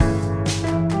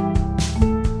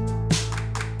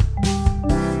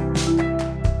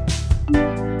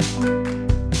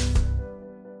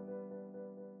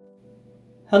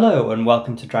Hello and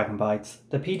welcome to Dragon Bites,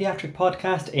 the paediatric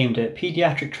podcast aimed at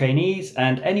paediatric trainees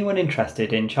and anyone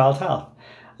interested in child health.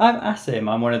 I'm Asim,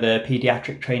 I'm one of the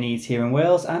paediatric trainees here in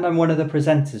Wales and I'm one of the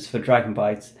presenters for Dragon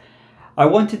Bites. I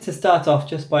wanted to start off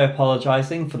just by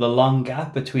apologising for the long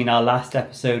gap between our last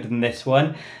episode and this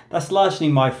one. That's largely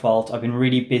my fault. I've been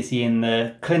really busy in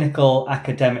the clinical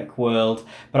academic world,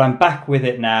 but I'm back with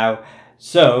it now.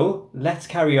 So let's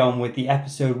carry on with the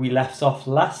episode we left off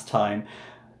last time.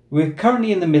 We're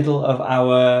currently in the middle of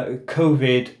our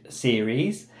COVID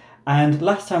series, and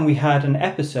last time we had an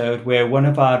episode where one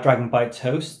of our Dragon Bites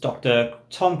hosts, Dr.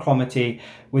 Tom Cromarty,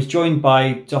 was joined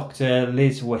by Dr.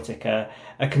 Liz Whitaker,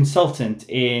 a consultant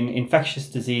in infectious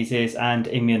diseases and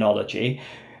immunology,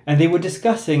 and they were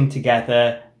discussing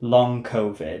together long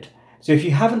COVID. So if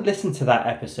you haven't listened to that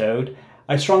episode,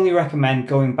 I strongly recommend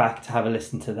going back to have a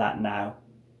listen to that now.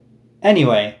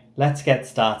 Anyway, let's get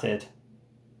started.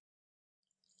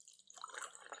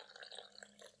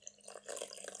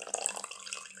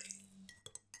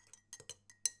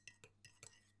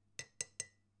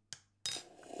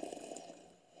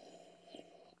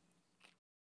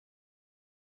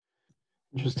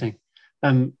 Interesting.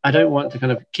 I don't want to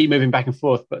kind of keep moving back and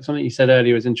forth, but something you said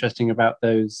earlier was interesting about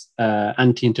those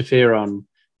anti-interferon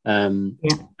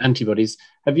antibodies.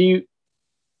 Probably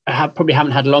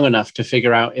haven't had long enough to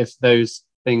figure out if those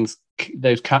things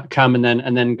come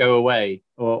and then go away,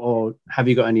 or have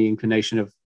you got any inclination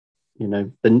of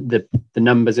the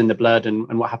numbers in the blood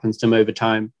and what happens to them over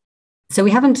time? So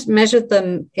we haven't measured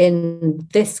them in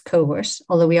this cohort,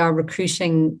 although we are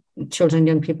recruiting children and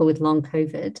young people with long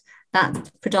COVID.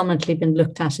 That's predominantly been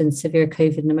looked at in severe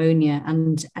COVID pneumonia.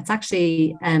 And it's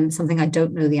actually something I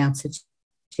don't know the answer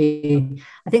to.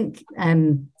 I think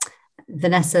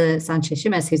Vanessa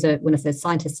Sanchez-Jimenez, who's one of the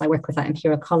scientists I work with at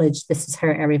Imperial College, this is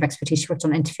her area of expertise. She worked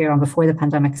on interferon before the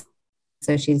pandemic.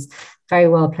 So she's very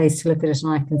well placed to look at it.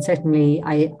 And I can certainly,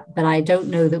 but I don't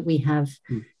know that we have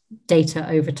data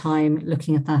over time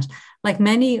looking at that. Like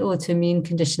many autoimmune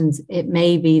conditions, it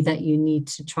may be that you need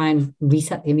to try and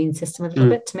reset the immune system a little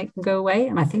bit to make them go away.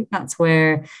 And I think that's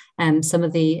where some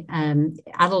of the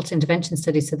adult intervention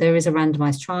studies, so there is a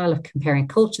randomized trial of comparing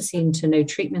colchicine to no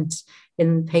treatment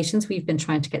in patients. We've been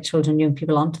trying to get children and young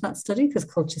people onto that study because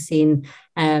colchicine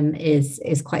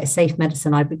is quite a safe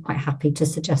medicine. I'd be quite happy to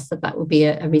suggest that would be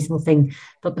a reasonable thing.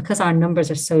 But because our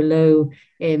numbers are so low,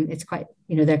 it's quite,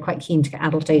 they're quite keen to get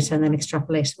adult data and then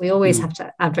extrapolate. We always have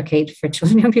to advocate for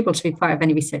children and young people to be part of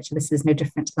any research. So this is no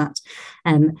different to that.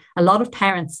 A lot of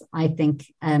parents, I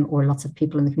think, or lots of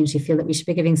people in the community feel that we should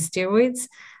be giving steroids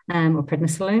or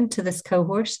prednisolone to this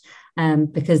cohort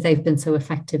because they've been so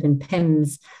effective in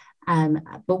PIMS.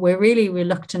 But we're really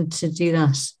reluctant to do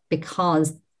that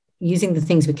because using the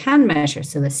things we can measure,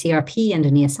 so the CRP and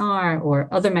an ESR or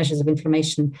other measures of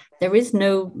inflammation, there is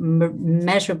no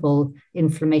measurable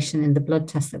inflammation in the blood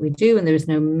tests that we do, and there is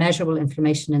no measurable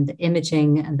inflammation in the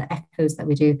imaging and the echoes that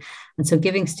we do. And so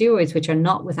giving steroids, which are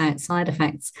not without side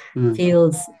effects,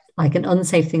 feels like an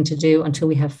unsafe thing to do until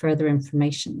we have further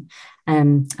information.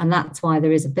 And that's why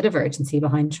there is a bit of urgency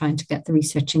behind trying to get the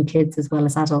research in kids as well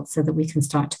as adults so that we can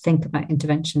start to think about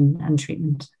intervention and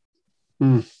treatment.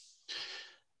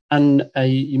 And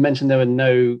you mentioned there were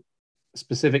no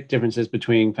specific differences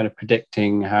between kind of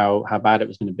predicting how bad it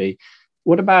was going to be.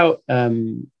 What about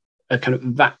kind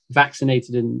of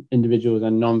vaccinated individuals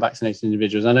and non-vaccinated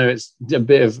individuals? I know it's a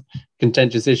bit of a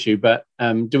contentious issue, but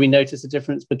do we notice a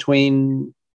difference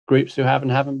between groups who have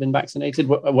and haven't been vaccinated,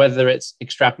 whether it's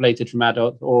extrapolated from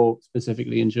adults or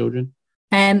specifically in children?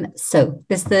 So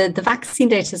the vaccine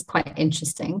data is quite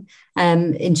interesting.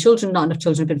 In children, not enough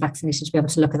children have been vaccinated to be able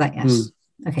to look at that yet.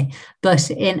 Okay, but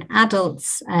in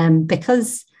adults,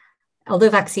 because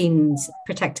although vaccines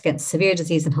protect against severe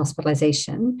disease and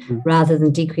hospitalization rather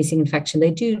than decreasing infection, they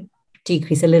do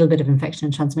decrease a little bit of infection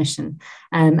and transmission.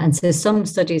 And so some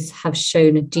studies have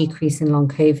shown a decrease in long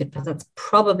COVID, but that's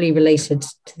probably related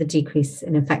to the decrease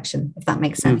in infection, if that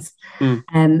makes sense.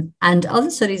 And other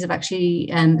studies have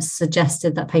actually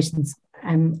suggested that patients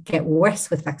get worse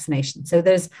with vaccination. So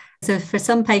for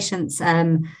some patients,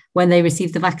 when they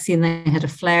received the vaccine, they had a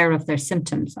flare of their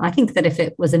symptoms. I think that if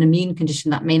it was an immune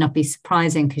condition, that may not be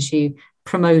surprising because you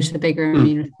promote a bigger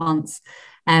immune response.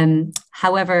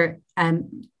 However,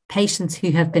 patients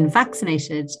who have been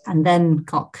vaccinated and then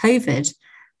got COVID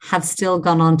have still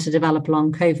gone on to develop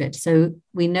long COVID. So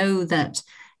we know that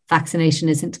vaccination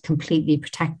isn't completely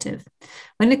protective.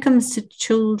 When it comes to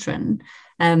children,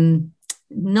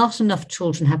 not enough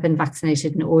children have been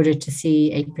vaccinated in order to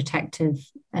see a protective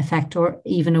effect or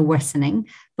even a worsening.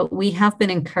 But we have been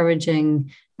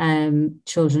encouraging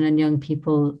children and young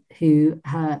people who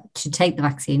to take the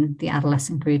vaccine, the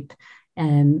adolescent group.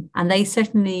 And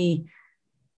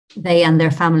they and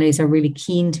their families are really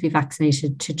keen to be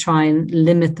vaccinated to try and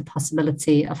limit the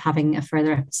possibility of having a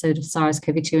further episode of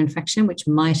SARS-CoV-2 infection, which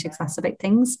might exacerbate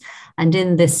things. And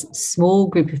in this small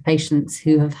group of patients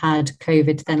who have had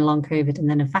COVID, then long COVID, and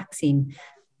then a vaccine,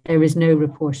 there is no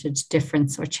reported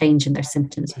difference or change in their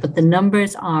symptoms, but the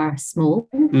numbers are small.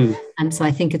 And so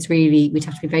I think it's really, we'd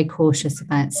have to be very cautious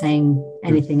about saying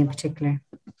anything in particular.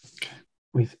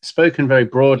 We've spoken very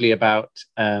broadly about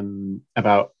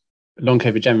long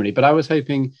COVID generally, but I was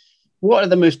hoping, what are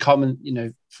the most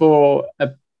common, for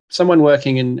someone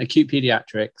working in acute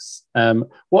pediatrics,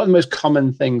 what are the most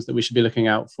common things that we should be looking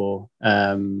out for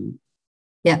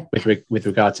with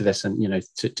regard to this, and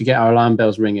to get our alarm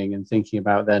bells ringing and thinking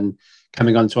about then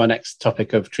coming on to our next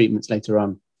topic of treatments later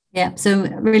on? Yeah, so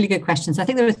really good questions. I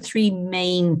think there are three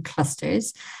main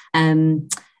clusters.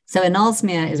 So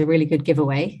anosmia is a really good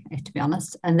giveaway, to be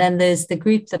honest. And then there's the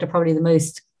group that are probably the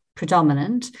most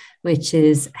predominant, which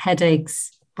is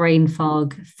headaches, brain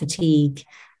fog, fatigue,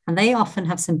 and they often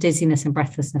have some dizziness and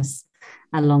breathlessness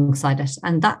alongside it.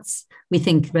 And that's, we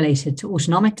think, related to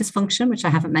autonomic dysfunction, which I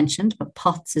haven't mentioned, but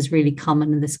POTS is really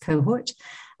common in this cohort.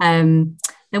 Then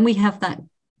we have that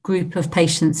group of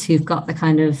patients who've got the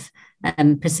kind of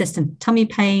persistent tummy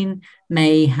pain,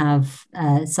 may have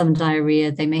some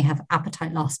diarrhea, they may have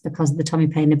appetite loss because of the tummy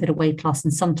pain, a bit of weight loss,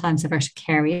 and sometimes have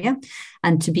urticaria.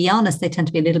 And to be honest, they tend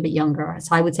to be a little bit younger.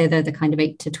 So I would say they're the kind of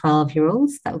 8 to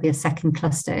 12-year-olds. That would be a second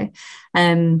cluster.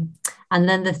 And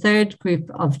then the third group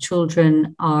of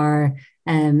children are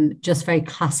just very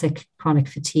classic chronic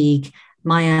fatigue,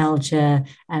 myalgia,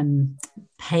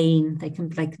 pain. They can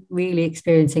be really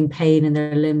experiencing pain in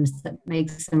their limbs that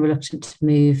makes them reluctant to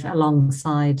move,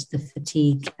 alongside the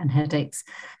fatigue and headaches.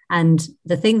 And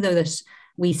the thing, though, that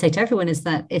we say to everyone is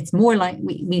that it's more like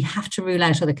we have to rule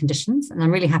out other conditions. And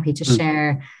I'm really happy to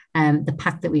share the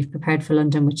pack that we've prepared for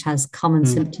London, which has common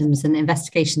symptoms and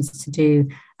investigations to do,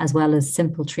 as well as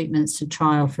simple treatments to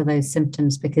trial for those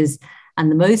symptoms. And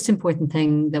the most important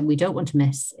thing that we don't want to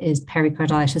miss is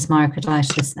pericarditis,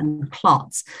 myocarditis, and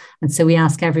clots. And so we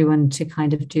ask everyone to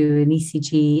kind of do an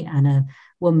ECG and a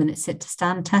 1-minute sit to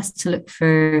stand test to look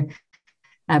for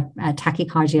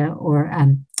tachycardia or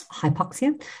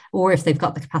hypoxia, or if they've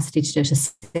got the capacity to do it, a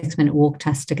 6-minute walk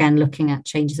test, again, looking at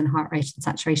changes in heart rate and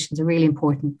saturations are really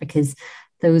important, because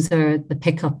those are the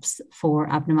pickups for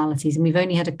abnormalities. And we've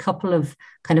only had a couple of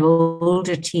kind of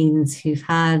older teens who've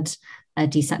had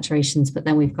desaturations, but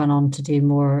then we've gone on to do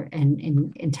more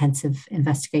in intensive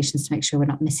investigations to make sure we're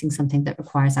not missing something that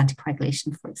requires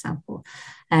anticoagulation, for example.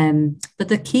 But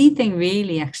the key thing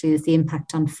really actually is the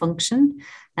impact on function.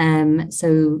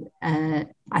 So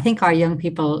I think our young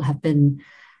people have been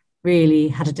really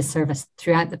had a disservice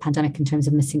throughout the pandemic in terms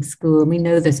of missing school. And we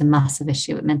know there's a massive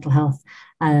issue with mental health.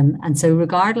 And so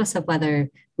regardless of whether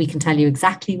we can tell you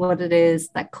exactly what it is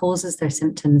that causes their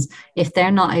symptoms, if they're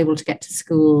not able to get to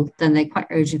school, then they quite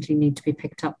urgently need to be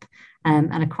picked up.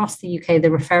 And across the UK, the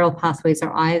referral pathways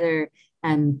are either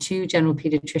to general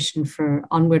paediatrician for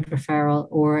onward referral,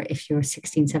 or if you're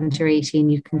 16, 17 or 18,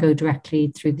 you can go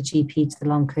directly through the GP to the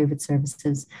long COVID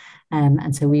services.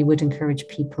 And so we would encourage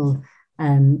people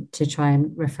to try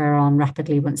and refer on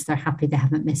rapidly once they're happy they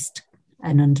haven't missed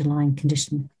an underlying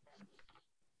condition.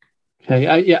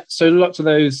 Okay, yeah, so lots of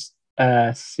those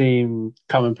seem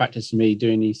common practice to me,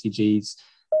 doing ECGs,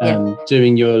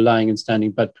 doing your lying and standing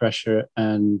blood pressure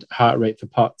and heart rate for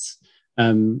POTS.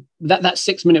 That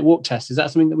 6-minute walk test, is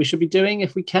that something that we should be doing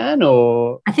if we can?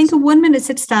 Or I think a 1-minute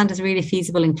sit stand is really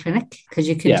feasible in clinic, because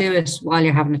you could do it while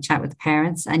you're having a chat with the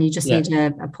parents, and you just need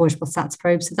a portable SATS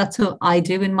probe. So that's what I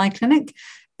do in my clinic.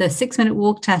 The 6-minute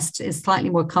walk test is slightly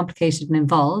more complicated and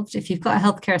involved. If you've got a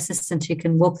healthcare assistant who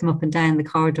can walk them up and down the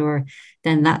corridor,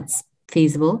 then that's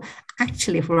feasible.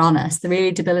 Actually, if we're honest, the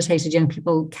really debilitated young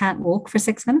people can't walk for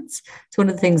 6 minutes. It's one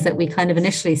of the things that we kind of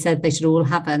initially said they should all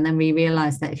have, and then we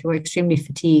realized that if you're extremely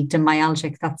fatigued and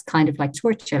myalgic, that's kind of like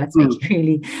torture. Let's make it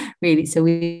really, really. So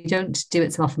we don't do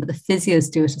it so often, but the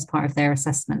physios do it as part of their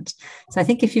assessment. So I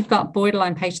think if you've got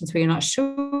borderline patients where you're not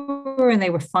sure and they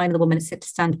were fine in the 1-minute sit to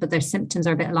stand, but their symptoms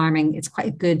are a bit alarming, it's quite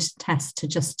a good test to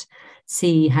just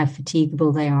see how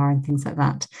fatigable they are and things like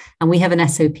that. And we have an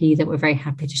SOP that we're very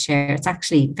happy to share. It's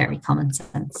actually very common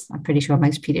sense. I'm pretty sure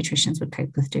most pediatricians would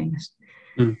cope with doing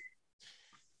it.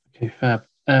 Okay, fab.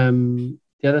 The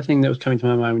other thing that was coming to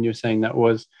my mind when you were saying that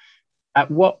was,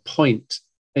 at what point,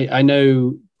 I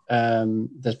know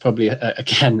there's probably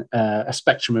again a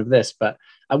spectrum of this, but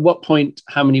at what point,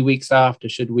 how many weeks after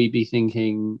should we be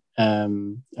thinking? I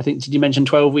think, did you mention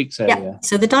 12 weeks earlier? Yeah.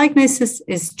 So the diagnosis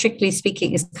is, strictly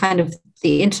speaking, is kind of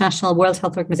the International World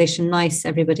Health Organization, NICE,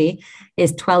 everybody,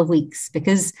 is 12 weeks,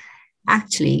 because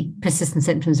actually persistent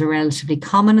symptoms are relatively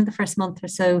common in the first month or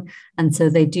so, and so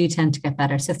they do tend to get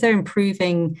better. So if they're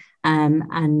improving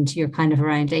and you're kind of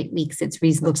around 8 weeks, it's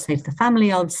reasonable to say to the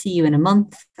family, I'll see you in a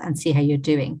month and see how you're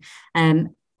doing.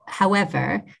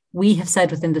 However, we have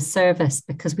said within the service,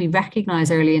 because we recognize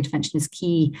early intervention is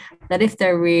key, that if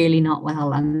they're really not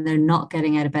well and they're not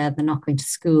getting out of bed, they're not going to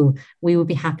school, we would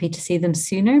be happy to see them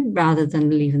sooner rather than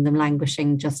leaving them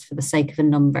languishing just for the sake of a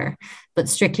number. But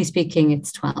strictly speaking,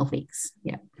 it's 12 weeks.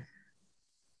 Yeah.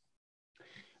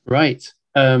 Right.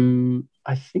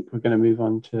 I think we're going to move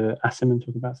on to Asim and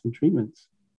talk about some treatments.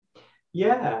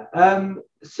 Yeah.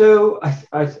 So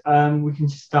we can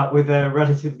just start with a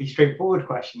relatively straightforward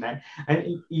question then.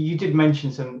 And you did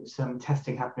mention some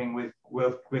testing happening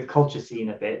with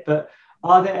colchicine a bit, but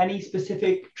are there any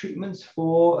specific treatments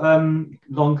for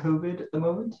long COVID at the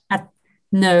moment?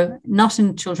 No, not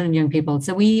in children and young people.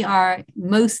 So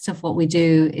most of what we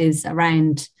do is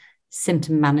around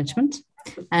symptom management.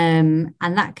 And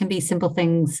that can be simple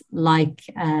things like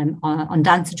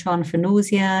ondansetron for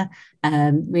nausea,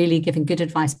 really giving good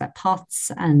advice about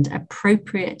POTS and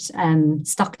appropriate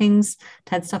stockings,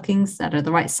 TED stockings that are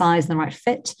the right size and the right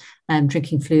fit,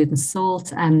 drinking fluid and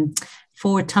salt.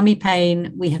 For tummy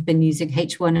pain, we have been using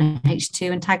H1 and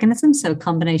H2 antagonism, so a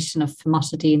combination of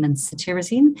famotidine and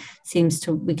cetirizine.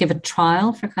 We give a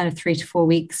trial for kind of 3 to 4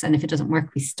 weeks, and if it doesn't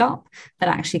work, we stop. But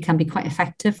actually can be quite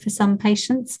effective for some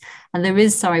patients. And there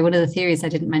is, one of the theories I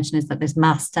didn't mention is that there's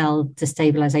mast cell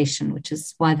destabilization, which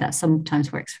is why that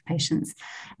sometimes works for patients.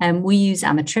 We use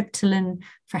amitriptyline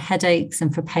for headaches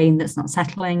and for pain that's not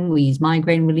settling. We use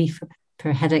migraine relief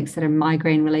for headaches that are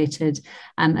migraine related,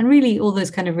 and really all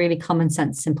those kind of really common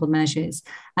sense, simple measures.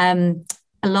 A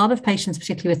lot of patients,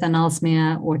 particularly with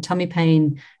anosmia or tummy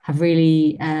pain, have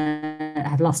really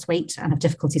have lost weight and have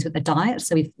difficulties with their diet.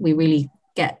 So we really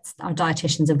get our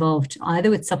dietitians involved either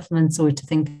with supplements or to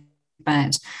think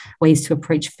about ways to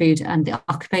approach food. And the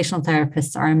occupational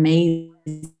therapists are amazing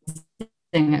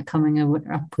at coming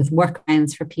up with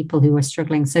workarounds for people who are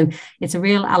struggling. So it's a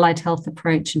real allied health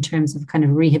approach in terms of kind of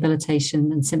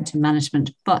rehabilitation and symptom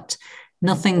management, but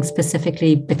nothing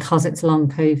specifically because it's long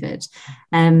COVID.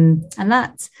 And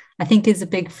that, I think, is a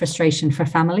big frustration for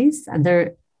families. And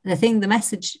the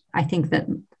message I think that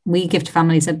we give to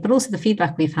families, but also the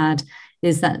feedback we've had,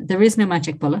 is that there is no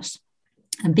magic bullet.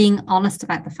 And being honest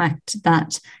about the fact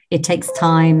that it takes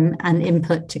time and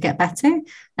input to get better,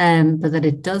 but that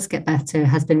it does get better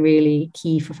has been really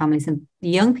key for families. And the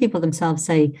young people themselves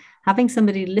say having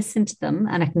somebody listen to them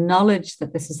and acknowledge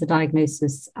that this is a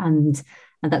diagnosis and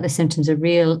that the symptoms are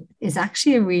real is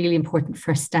actually a really important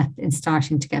first step in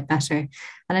starting to get better.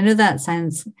 And I know that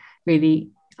sounds really,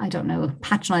 I don't know,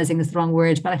 patronizing is the wrong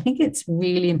word, but I think it's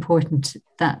really important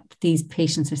that these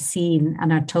patients are seen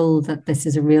and are told that this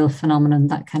is a real phenomenon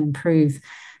that can improve.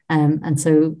 And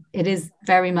so it is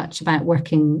very much about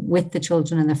working with the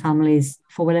children and their families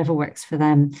for whatever works for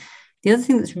them. The other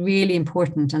thing that's really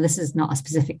important, and this is not a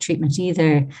specific treatment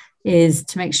either, is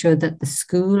to make sure that the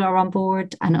school are on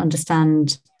board and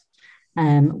understand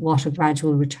what a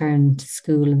gradual return to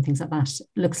school and things like that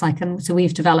looks like. And so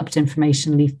we've developed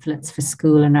information leaflets for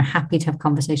school and are happy to have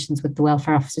conversations with the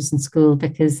welfare officers in school,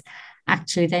 because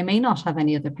actually they may not have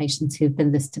any other patients who've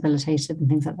been this debilitated and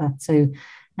things like that. So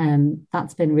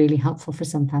that's been really helpful for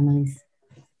some families.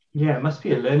 Yeah, it must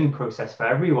be a learning process for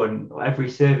everyone, every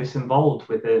service involved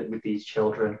with these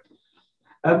children.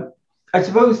 I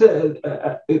suppose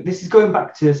that this is going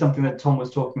back to something that Tom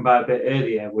was talking about a bit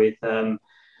earlier with the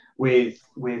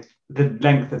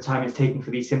length of time it's taking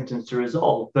for these symptoms to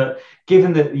resolve. But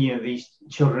given that these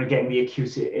children are getting the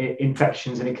acute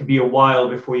infections and it could be a while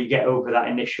before you get over that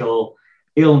initial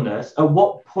illness, at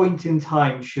what point in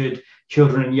time should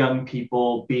children and young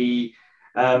people be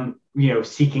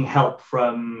seeking help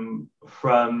from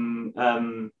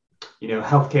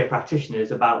healthcare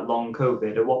practitioners about long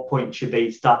COVID? At what point should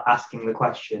they start asking the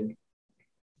question?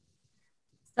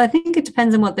 I think it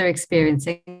depends on what they're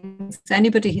experiencing. So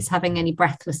anybody who's having any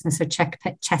breathlessness or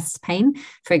chest pain,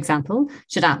 for example,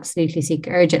 should absolutely seek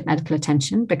urgent medical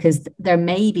attention, because there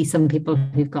may be some people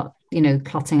who've got,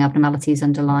 clotting abnormalities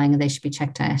underlying, and they should be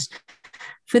checked out.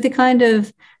 For the kind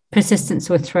of persistent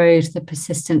sore throat, the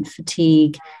persistent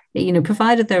fatigue,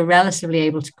 provided they're relatively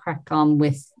able to crack on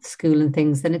with school and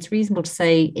things, then it's reasonable to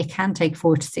say it can take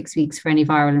 4 to 6 weeks for any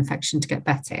viral infection to get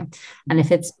better. And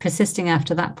if it's persisting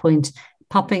after that point,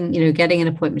 getting an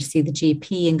appointment to see the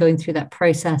GP and going through that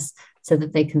process so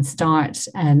that they can start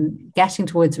getting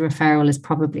towards a referral is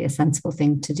probably a sensible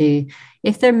thing to do.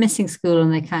 If they're missing school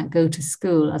and they can't go to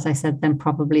school, as I said, then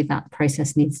probably that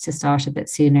process needs to start a bit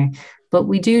sooner. But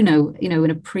we do know,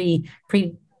 in a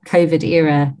pre-COVID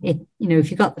era,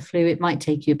 if you got the flu, it might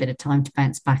take you a bit of time to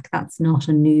bounce back. That's not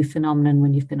a new phenomenon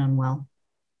when you've been unwell.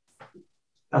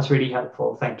 That's really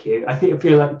helpful. Thank you. I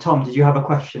feel like, Tom, did you have a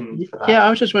question for that? Yeah, I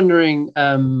was just wondering,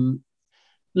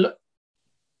 look,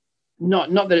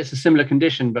 not that it's a similar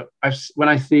condition, but when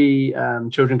I see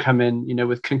children come in,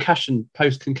 with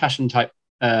post-concussion type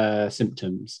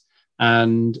symptoms,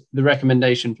 and the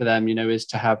recommendation for them, is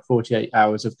to have 48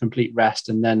 hours of complete rest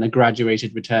and then a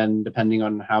graduated return, depending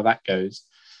on how that goes.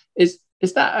 Is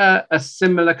that a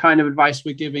similar kind of advice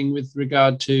we're giving with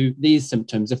regard to these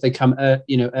symptoms if they come,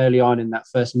 early on in that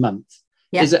first month?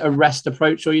 Yeah. Is it a rest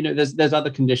approach, or there's other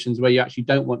conditions where you actually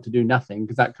don't want to do nothing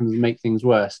because that can make things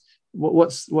worse?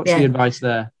 What's the advice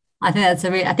there? I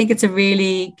think it's a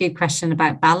really good question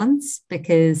about balance,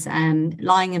 because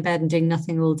lying in bed and doing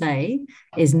nothing all day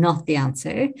is not the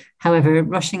answer. However,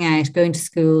 rushing out, going to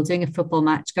school, doing a football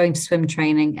match, going to swim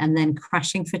training, and then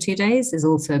crashing for 2 days is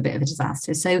also a bit of a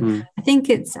disaster. So I think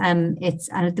it's and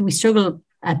we struggle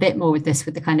a bit more with this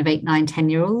with the kind of 8, 9,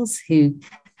 10-year-olds who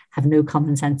have no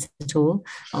common sense at all,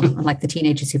 unlike the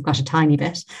teenagers who've got a tiny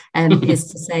bit, is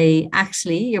to say,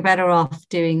 actually, you're better off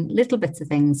doing little bits of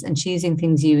things and choosing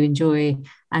things you enjoy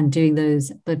and doing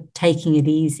those, but taking it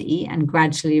easy and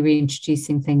gradually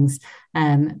reintroducing things,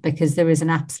 because there is an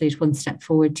absolute 1 step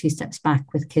forward, 2 steps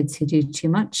back with kids who do too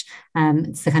much.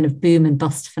 It's the kind of boom and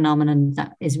bust phenomenon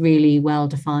that is really well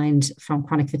defined from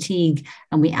chronic fatigue,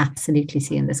 and we absolutely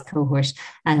see in this cohort.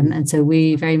 And so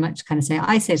we very much kind of say,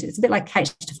 it's a bit like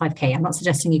couch to 5K. I'm not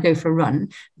suggesting you go for a run.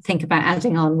 Think about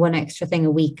adding on 1 extra thing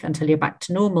a week until you're back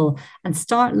to normal, and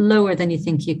start lower than you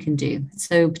think you can do.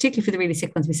 So particularly for the really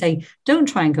sick ones, we say, don't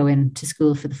try and go into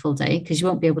school for the full day, because you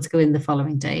won't be able to go in the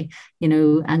following day,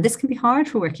 and this can be hard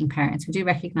for working parents. We do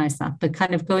recognize that, but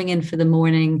kind of going in for the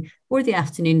morning or the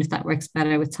afternoon, if that works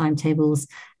better with timetables,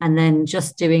 and then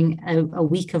just doing a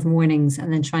week of mornings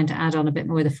and then trying to add on a bit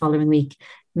more the following week,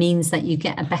 means that you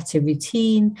get a better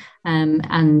routine.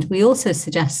 And we also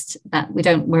suggest that we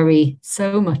don't worry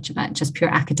so much about just pure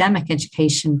academic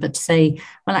education, but to say,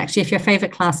 well, actually, if your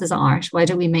favorite class is art, why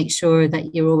don't we make sure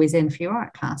that you're always in for your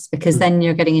art class? Because then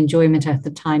you're getting enjoyment out of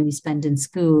the time you spend in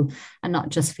school and not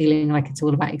just feeling like it's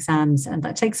all about exams. And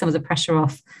that takes some of the pressure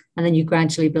off, and then you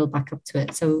gradually build back up to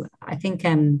it. So I think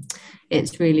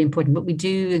it's really important, but we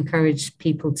do encourage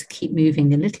people to keep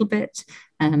moving a little bit,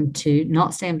 to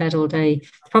not stay in bed all day.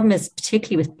 The problem is,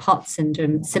 particularly with POTS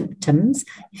syndrome symptoms,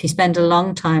 if you spend a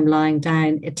long time lying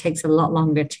down, it takes a lot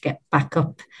longer to get back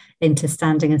up into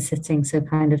standing and sitting. So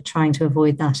kind of trying to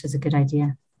avoid that is a good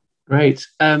idea. Great.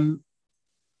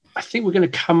 I think we're going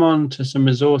to come on to some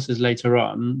resources later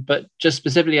on, but just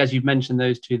specifically, as you've mentioned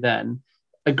those two then,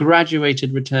 a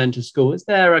graduated return to school, is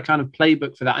there a kind of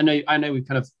playbook for that? I know we've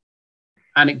kind of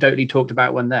anecdotally talked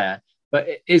about one there, but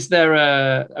is there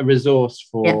a resource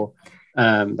for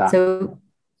that?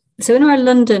 So in our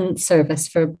London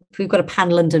service, we've got a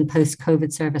pan-London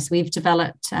post-COVID service. We've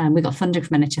developed, we got funding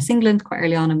from NHS England quite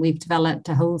early on, and we've developed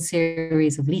a whole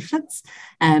series of leaflets.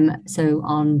 So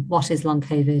on what is long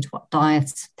COVID, what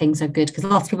diets, things are good, because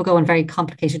lots of people go on very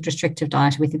complicated restrictive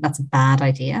diet, and we think that's a bad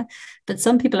idea. But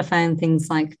some people have found things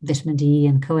like vitamin D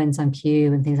and coenzyme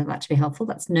Q and things like that to be helpful.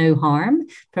 That's no harm,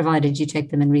 provided you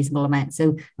take them in reasonable amounts.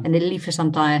 So a leaflet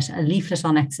on diet, a leaflet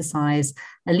on exercise,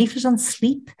 a leaflet on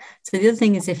sleep. So the other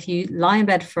thing is, if you lie in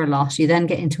bed for a lot, you then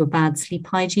get into a bad sleep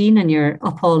hygiene and you're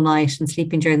up all night and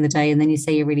sleeping during the day, and then you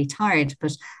say you're really tired.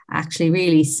 But actually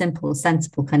really simple,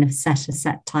 sensible kind of set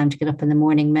time to get up in the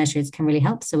morning measures can really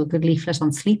help. So a good leaflet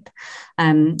on sleep.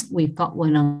 We've got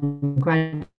one on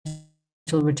gradual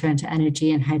return to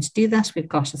energy and how to do that. We've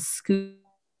got a school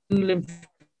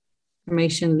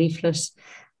information leaflet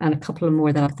and a couple of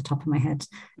more that are at the top of my head.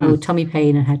 Tummy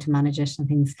pain and how to manage it and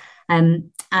things.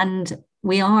 And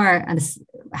we are and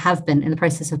have been in the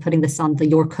process of putting this on the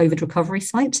Your COVID Recovery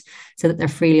site so that they're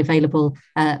freely available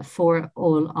for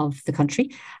all of the country.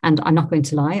 And I'm not going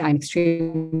to lie, I'm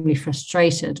extremely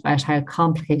frustrated about how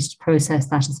complicated a process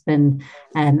that has been.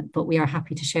 But we are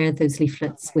happy to share those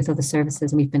leaflets with other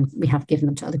services, and we have given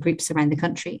them to other groups around the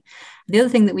country. The other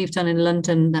thing that we've done in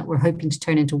London that we're hoping to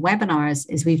turn into webinars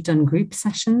is we've done group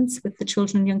sessions with the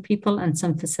children and young people and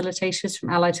some facilitators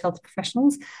from allied health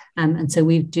professionals. And so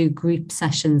we do group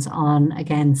sessions on,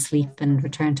 again, sleep and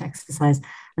return to exercise.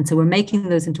 And so we're making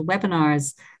those into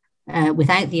webinars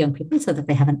without the young people so that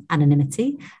they have an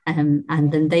anonymity. And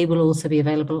then they will also be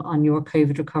available on Your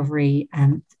COVID Recovery,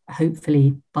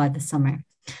 hopefully by the summer.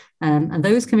 And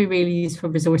those can be really useful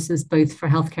resources, both for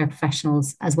healthcare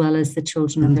professionals as well as the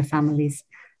children and their families,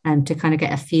 and to kind of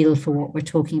get a feel for what we're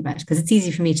talking about. Because it's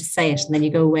easy for me to say it and then you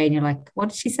go away and you're like, what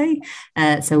did she say?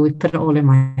 So we've put it all in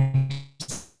my...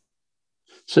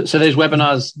 So those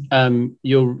webinars,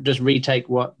 you'll just retake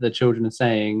what the children are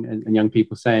saying and young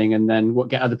people saying, and then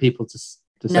get other people to say.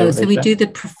 No, so we do the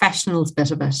professionals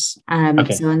bit of it.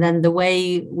 Okay. So, and then the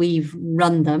way we've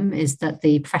run them is that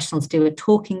the professionals do a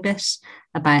talking bit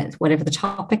about whatever the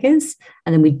topic is,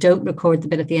 and then we don't record the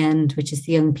bit at the end, which is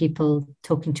the young people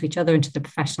talking to each other and to the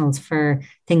professionals for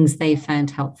things they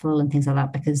found helpful and things like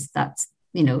that, because that's,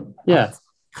 that's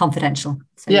confidential.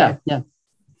 So, yeah.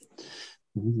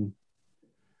 Mm-hmm.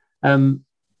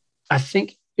 I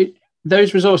think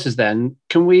those resources then,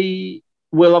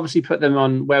 we'll obviously put them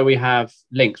on where we have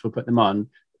links, we'll put them on.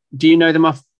 Do you know them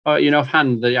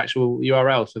offhand, the actual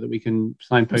URL, so that we can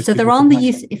signpost? So they're on the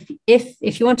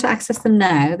if you want to access them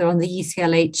now, they're on the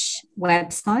UCLH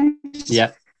website.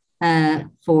 Yeah.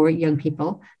 For young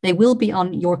people. They will be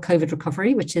on Your COVID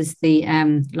Recovery, which is the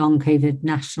long COVID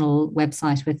national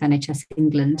website with NHS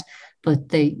England.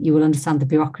 But you will understand the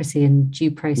bureaucracy and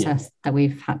due process that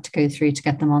we've had to go through to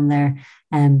get them on there.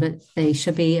 But they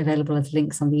should be available as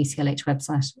links on the UCLH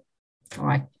website. All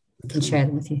right, I can share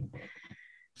them with you.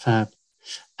 Fab.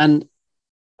 And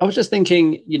I was just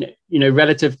thinking,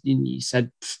 relative, you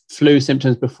said flu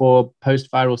symptoms before,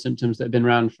 post-viral symptoms that have been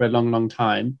around for a long, long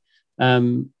time.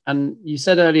 And you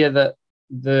said earlier that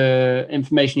the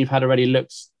information you've had already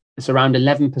it's around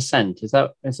 11%. Is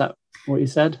that what you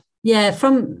said? Yeah,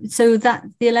 so that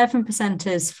the 11%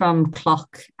 is from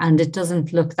Clock, and it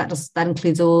doesn't look, that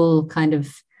includes all kind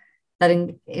of,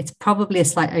 it's probably a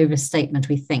slight overstatement,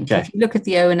 we think. Okay. If you look at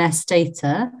the ONS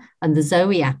data and the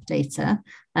Zoe app data,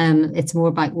 it's more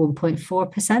about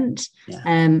 1.4%.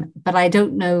 Yeah. But I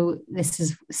don't know, this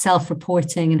is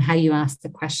self-reporting and how you ask the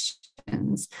question.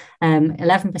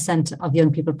 11% of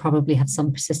young people probably have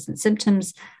some persistent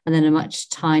symptoms, and then a much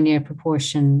tinier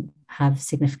proportion have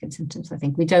significant symptoms. I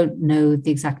think we don't know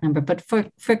the exact number, but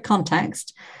for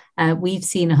context, we've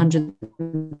seen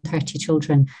 130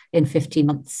 children in 15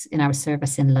 months in our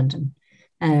service in London,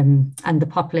 and the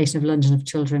population of London of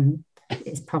children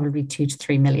is probably 2 to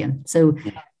 3 million. So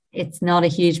it's not a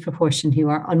huge proportion who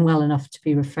are unwell enough to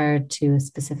be referred to a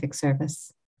specific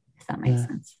service, if that makes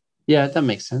sense. Yeah, that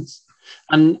makes sense.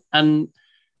 And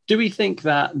do we think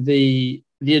that the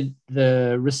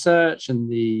research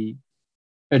and the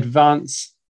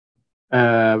advanced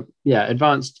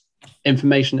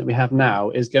information that we have now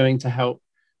is going to help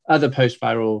other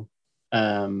post-viral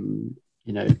syndromes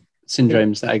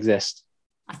that exist?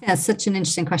 I think that's such an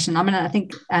interesting question. I mean, I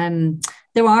think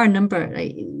there are a number,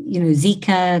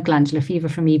 Zika, glandular fever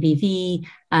from EBV,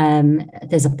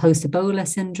 there's a post-Ebola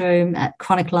syndrome,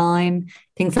 chronic Lyme,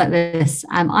 things like this.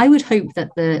 I would hope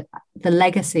that the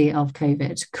legacy of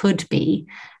COVID could be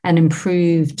an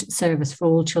improved service for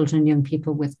all children and young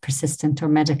people with persistent or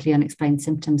medically unexplained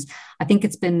symptoms. I think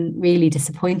it's been really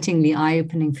disappointingly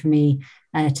eye-opening for me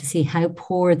to see how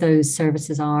poor those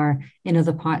services are in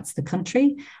other parts of the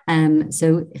country.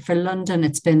 So for London,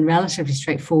 it's been relatively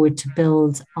straightforward to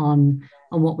build on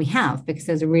what we have, because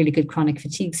there's a really good chronic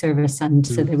fatigue service, and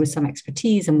so there was some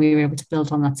expertise and we were able to build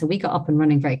on that. So we got up and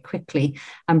running very quickly.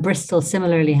 And Bristol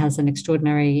similarly has an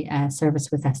extraordinary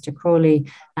service with Esther Crawley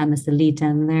as the lead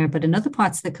down there. But in other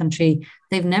parts of the country,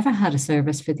 they've never had a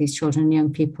service for these children and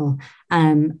young people.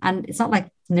 And it's not like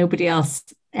nobody else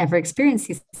ever experienced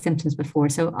these symptoms before.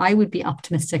 So I would be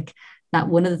optimistic that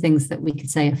one of the things that we could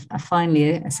say,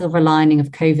 finally, a silver lining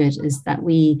of COVID, is that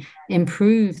we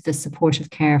improve the supportive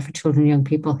care for children and young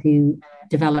people who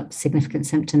develop significant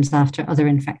symptoms after other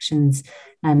infections,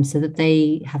 so that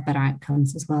they have better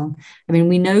outcomes as well. I mean,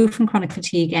 we know from chronic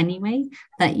fatigue anyway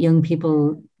that young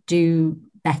people do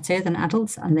better than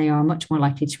adults, and they are much more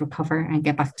likely to recover and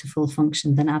get back to full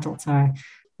function than adults are.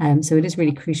 So it is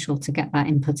really crucial to get that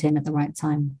input in at the right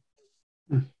time.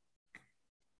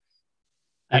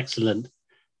 Excellent.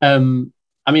 I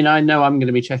mean, I know I'm going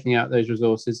to be checking out those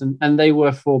resources, and they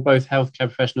were for both healthcare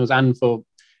professionals and for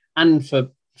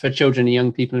children and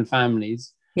young people and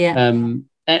families. Yeah.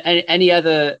 Any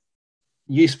other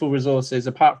useful resources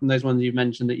apart from those ones you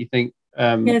mentioned that you think?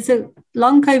 So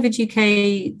Long COVID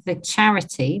UK, the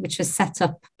charity, which was set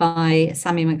up by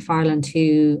Sammy McFarland,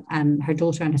 who her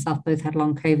daughter and herself both had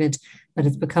long COVID, but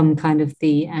has become kind of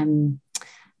the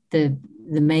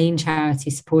main charity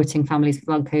supporting families with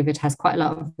long COVID, has quite a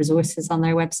lot of resources on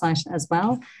their website as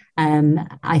well.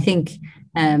 I think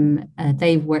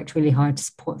They've worked really hard to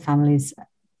support families,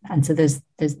 and so there's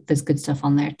good stuff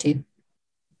on there too.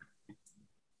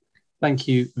 Thank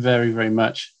you very, very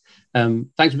much.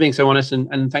 Thanks for being so honest,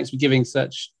 and thanks for giving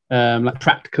such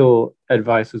practical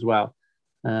advice as well.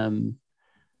 It's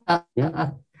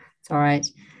all right.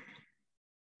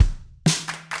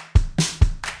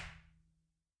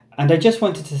 And I just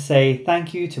wanted to say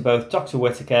thank you to both Dr.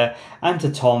 Whitaker and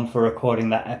to Tom for recording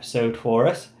that episode for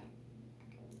us.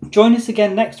 Join us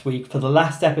again next week for the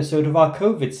last episode of our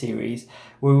COVID series,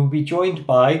 where we'll be joined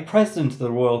by President of the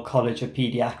Royal College of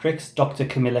Paediatrics, Dr.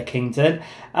 Camilla Kingdon,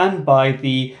 and by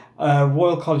the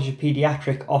Royal College of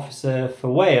Paediatric Officer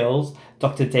for Wales,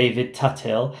 Dr. David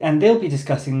Tuthill, and they'll be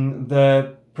discussing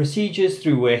the procedures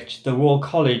through which the Royal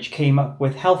College came up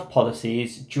with health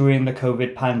policies during the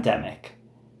COVID pandemic.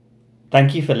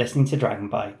 Thank you for listening to Dragon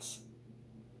Bites.